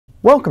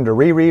Welcome to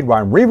Reread, where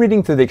I'm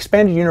rereading through the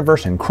expanded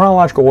universe in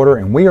chronological order,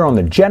 and we are on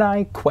the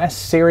Jedi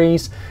Quest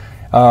series,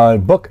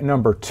 book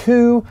number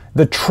 2,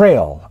 The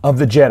Trail of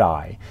the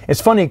Jedi.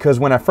 It's funny because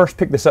when I first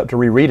picked this up to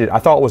reread it, I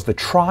thought it was the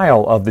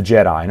trial of the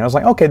Jedi, and I was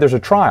like, okay, there's a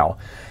trial.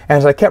 And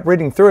as I kept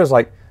reading through, I was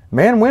like,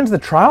 man, when's the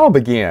trial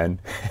begin?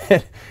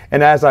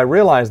 And as I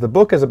realized, the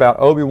book is about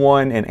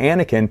Obi-Wan and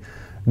Anakin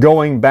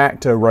going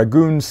back to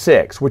Rangoon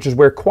 6, which is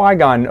where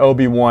Qui-Gon and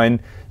Obi-Wan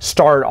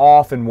started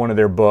off in one of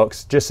their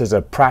books, just as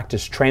a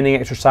practice training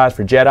exercise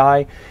for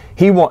Jedi.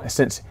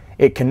 Since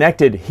it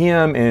connected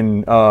him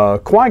and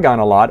Qui-Gon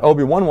a lot,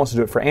 Obi-Wan wants to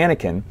do it for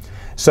Anakin.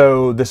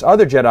 So this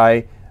other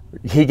Jedi,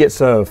 he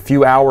gets a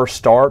few hours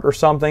start or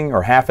something,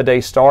 or half a day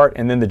start,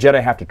 and then the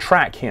Jedi have to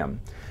track him.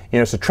 You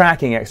know, it's a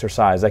tracking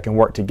exercise that can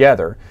work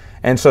together.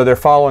 And so they're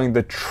following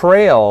the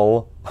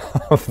trail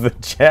of the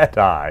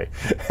Jedi.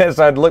 As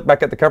I looked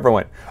back at the cover and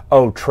went,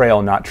 oh,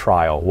 trail, not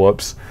trial.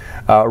 Whoops.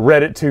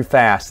 Read it too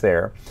fast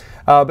there.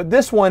 But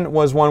this one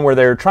was one where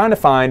they're trying to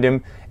find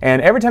him,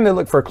 and every time they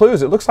look for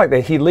clues, it looks like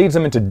he leads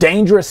them into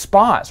dangerous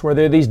spots where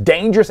there are these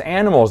dangerous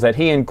animals that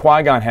he and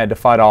Qui-Gon had to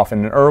fight off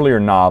in an earlier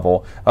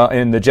novel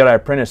in the Jedi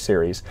Apprentice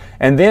series.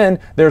 And then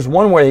there's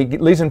one where he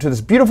leads them to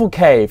this beautiful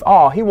cave.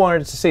 Oh, he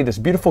wanted to see this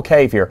beautiful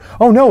cave here.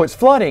 Oh no, it's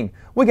flooding.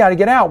 We got to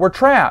get out. We're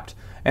trapped.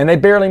 And they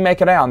barely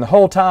make it out. And the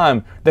whole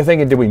time they're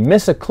thinking, did we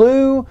miss a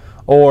clue?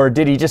 Or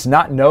did he just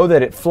not know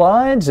that it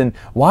floods? And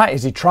why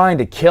is he trying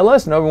to kill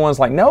us? And everyone's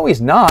like, no,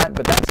 he's not.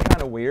 But that's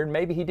kind of weird.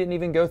 Maybe he didn't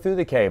even go through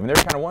the cave. And they're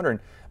kind of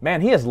wondering,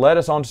 man, he has led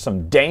us onto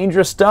some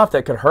dangerous stuff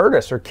that could hurt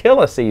us or kill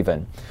us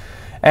even.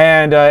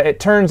 And it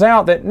turns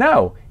out that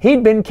no,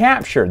 he'd been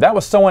captured. That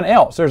was someone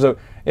else.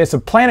 It's a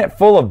planet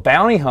full of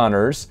bounty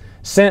hunters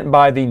sent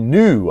by the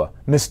new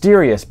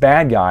mysterious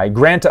bad guy,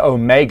 Granta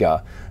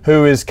Omega,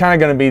 who is kind of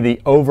going to be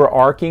the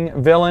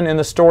overarching villain in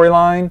the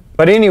storyline.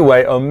 But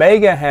anyway,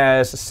 Omega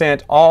has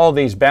sent all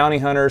these bounty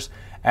hunters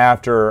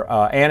after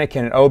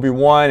Anakin and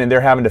Obi-Wan, and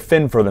they're having to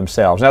fend for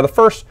themselves. Now,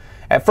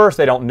 at first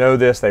they don't know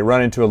this. They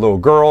run into a little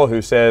girl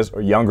who says,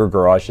 or younger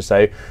girl I should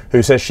say,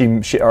 who says she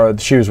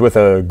was with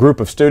a group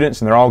of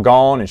students and they're all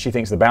gone, and she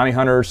thinks the bounty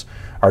hunters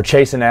are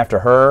chasing after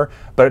her.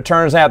 But it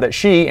turns out that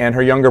she and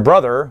her younger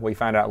brother, we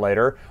find out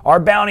later, are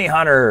bounty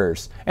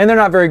hunters, and they're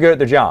not very good at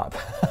their job.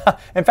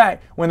 In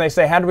fact, when they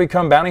say, how do we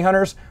become bounty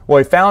hunters? Well,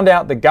 we found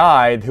out the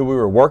guy who we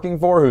were working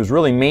for, who was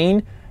really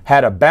mean,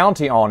 had a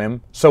bounty on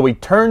him, so we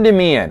turned him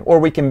in, or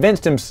we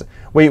convinced him,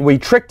 we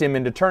tricked him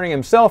into turning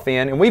himself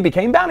in, and we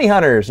became bounty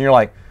hunters. And you're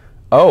like,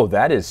 oh,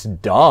 that is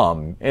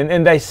dumb.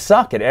 And they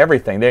suck at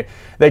everything.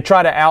 They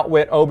try to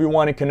outwit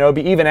Obi-Wan and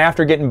Kenobi. Even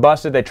after getting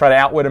busted, they try to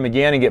outwit him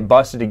again and get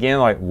busted again.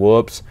 Like,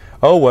 whoops.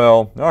 Oh,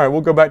 well, all right,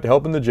 we'll go back to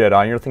helping the Jedi.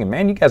 And you're thinking,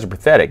 man, you guys are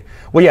pathetic.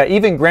 Well, yeah,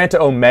 even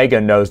Granta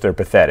Omega knows they're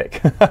pathetic.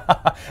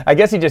 I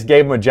guess he just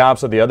gave them a job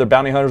so the other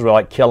bounty hunters would,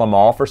 like, kill them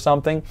off or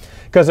something,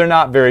 because they're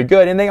not very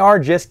good. And they are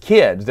just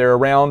kids. They're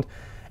around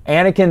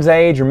Anakin's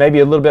age or maybe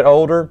a little bit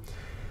older.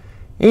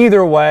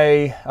 Either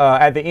way,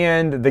 at the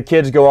end, the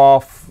kids go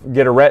off,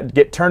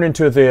 get turned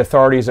into the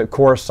authorities at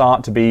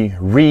Coruscant to be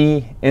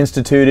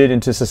reinstituted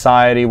into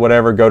society,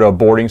 whatever, go to a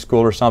boarding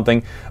school or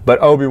something.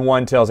 But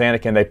Obi-Wan tells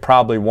Anakin they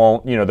probably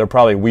won't, they'll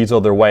probably weasel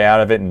their way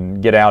out of it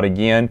and get out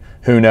again.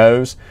 Who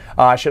knows?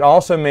 I should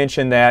also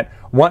mention that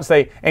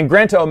and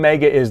Granta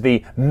Omega is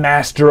the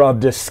master of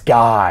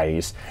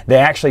disguise. They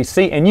actually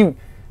see,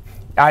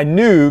 I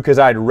knew because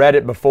I'd read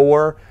it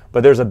before,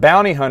 but there's a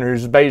bounty hunter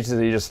who's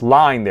basically just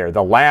lying there.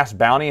 The last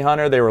bounty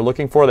hunter they were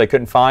looking for, they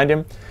couldn't find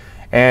him.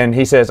 And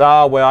he says,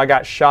 oh, well, I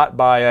got shot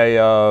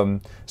by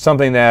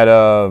something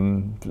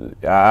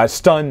that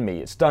stunned me.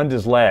 It stunned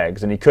his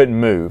legs, and he couldn't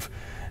move.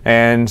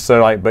 And so,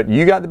 like, but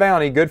you got the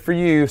bounty. Good for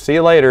you. See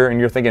you later. And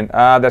you're thinking,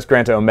 that's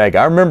Granta Omega.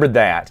 I remembered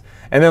that.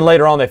 And then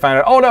later on they find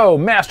out, oh, no,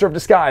 Master of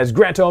Disguise.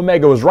 Granta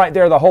Omega was right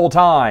there the whole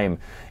time.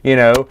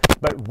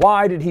 But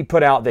why did he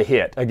put out the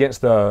hit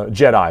against the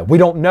Jedi? We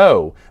don't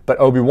know. But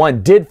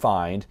Obi-Wan did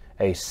find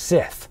a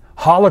Sith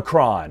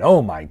holocron.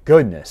 Oh, my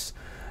goodness.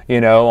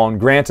 On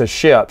Granta's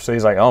ship. So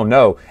he's like, oh,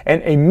 no.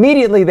 And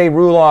immediately they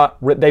rule out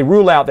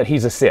that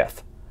he's a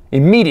Sith.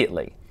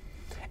 Immediately.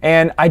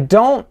 And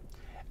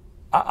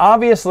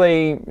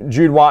obviously,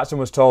 Jude Watson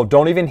was told,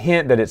 don't even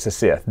hint that it's a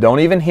Sith.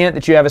 Don't even hint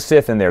that you have a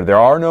Sith in there. There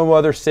are no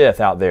other Sith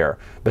out there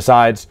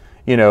besides,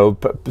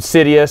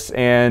 Sidious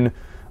and,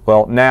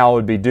 well, now it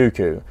would be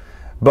Dooku.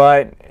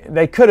 But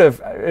they could have,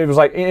 it was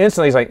like,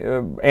 instantly, he's like,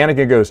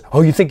 Anakin goes,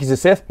 oh, you think he's a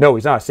Sith? No,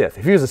 he's not a Sith.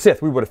 If he was a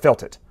Sith, we would have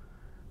felt it.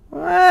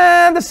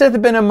 The Sith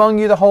have been among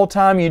you the whole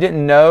time. You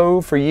didn't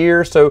know for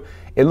years. So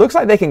it looks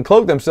like they can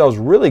cloak themselves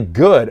really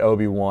good,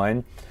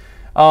 Obi-Wan.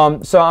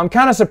 So I'm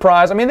kind of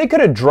surprised. I mean, they could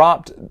have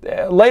dropped,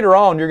 later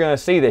on you're going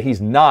to see that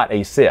he's not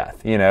a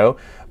Sith,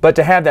 But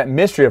to have that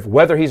mystery of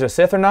whether he's a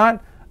Sith or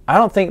not, I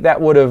don't think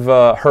that would have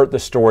hurt the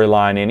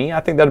storyline any.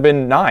 I think that would have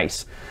been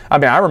nice. I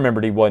mean, I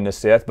remembered he wasn't a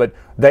Sith, but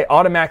they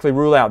automatically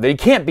rule out that he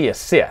can't be a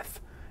Sith.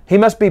 He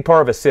must be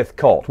part of a Sith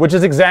cult, which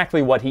is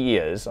exactly what he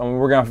is. I mean,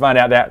 we're going to find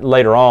out that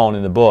later on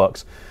in the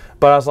books.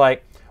 But I was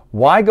like,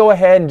 why go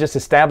ahead and just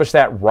establish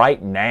that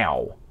right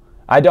now?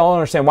 I don't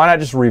understand. Why not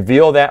just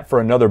reveal that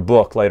for another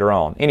book later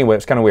on? Anyway,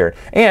 it's kind of weird.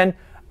 And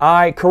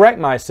I correct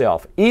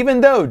myself.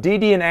 Even though Dee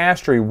Dee and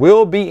Astrid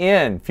will be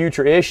in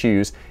future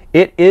issues,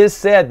 it is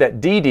said that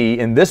Dee Dee,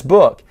 in this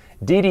book,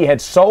 Dee Dee had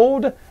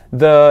sold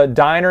the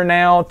diner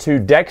now to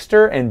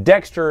Dexter, and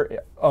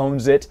Dexter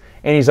owns it,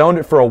 and he's owned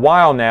it for a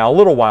while now, a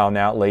little while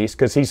now at least,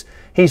 because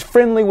he's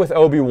friendly with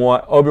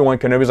Obi-Wan. Obi-Wan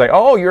Kenobi's like,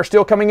 oh, you're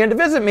still coming in to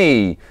visit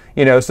me,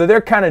 you know, so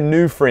they're kind of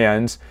new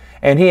friends.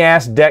 And he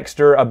asked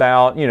Dexter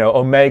about, you know,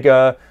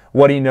 Omega,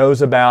 what he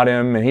knows about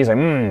him, and he's like,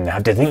 I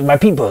have to think of my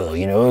people,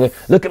 you know,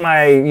 look at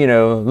my, you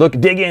know,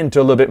 dig into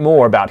a little bit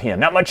more about him.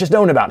 Not much is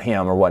known about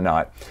him or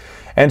whatnot.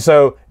 And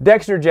so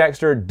Dexter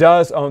Jettster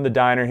does own the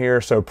diner here.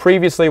 So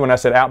previously when I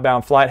said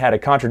Outbound Flight had a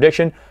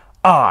contradiction,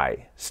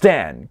 I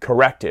stand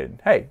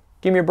corrected. Hey,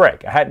 give me a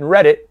break. I hadn't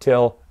read it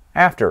till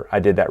after I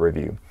did that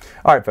review.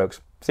 All right,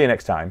 folks. See you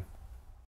next time.